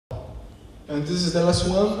And this is the last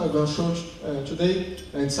one I'm going to show today.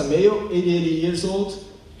 And it's a male, 88 years old.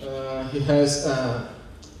 He has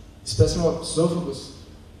specimen of esophagus,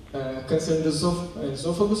 cancer in the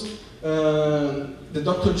esophagus. The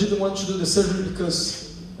doctor didn't want to do the surgery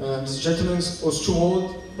because this gentleman was too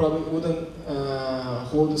old, probably wouldn't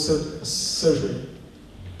hold the surgery.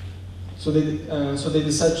 So they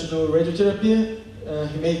decided to do radiotherapy.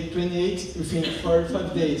 He made 28 within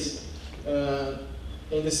 45 days.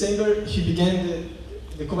 In December, he began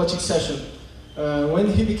the Kovacsik session.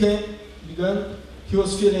 When he began, he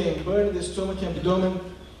was feeling burn in the stomach and abdomen.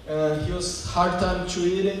 He was hard time to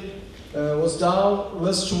eating, was down,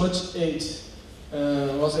 lost too much ate,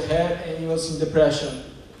 was ahead, and he was in depression.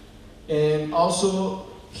 And also,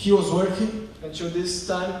 he was working until this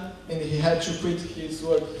time, and he had to quit his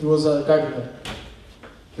work. He was a gardener.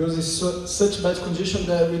 He was in such bad condition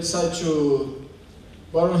that we decided to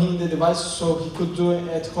borrow him the device so he could do it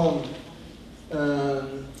at home.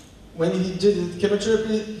 When he did the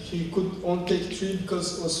chemotherapy, he could only take 3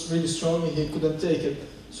 because it was really strong and he couldn't take it.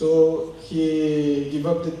 So he gave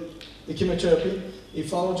up the chemotherapy. He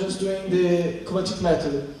followed just doing the Kovacsik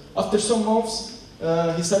method. After some months,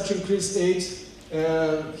 he started to increase age,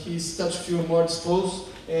 and he started to feel more disposed,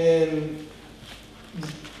 and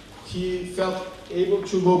he felt able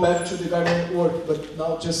to go back to the garden work, but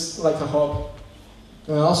now just like a hobby.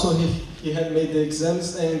 Also, he had made the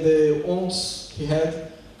exams, and the wounds he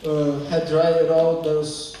had dried at all. There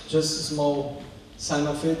was just a small sign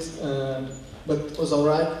of it, but it was all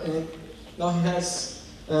right. And now he has,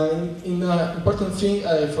 important thing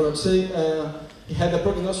I forgot to say, he had a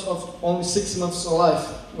prognosis of only 6 months of life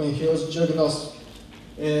when he was diagnosed.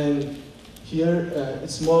 And here,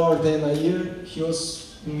 it's more than a year. He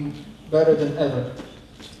was better than ever.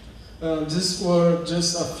 These were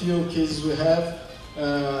just a few cases we have.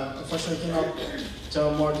 Unfortunately, I cannot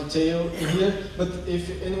tell more detail in here, but if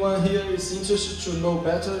anyone here is interested to know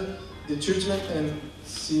better the treatment and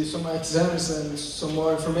see some exams and some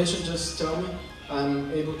more information, just tell me.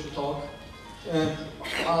 I'm able to talk.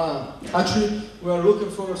 Actually, we are looking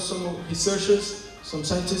for some researchers, some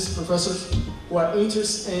scientists, professors who are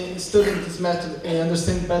interested in studying this method and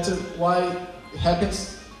understand better why it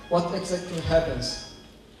happens, what exactly happens.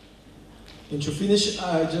 And to finish,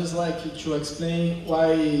 I'd just like to explain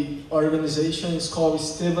why our organization is called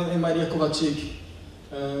Estevam and Maria Kovacsik.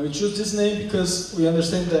 We choose this name because we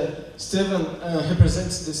understand that Estevam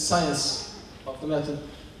represents the science of the method,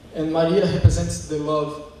 and Maria represents the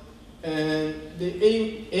love. And the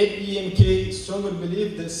AEMK strongly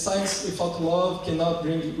believe that science without love cannot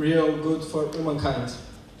bring real good for humankind.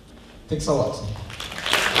 Thanks a lot.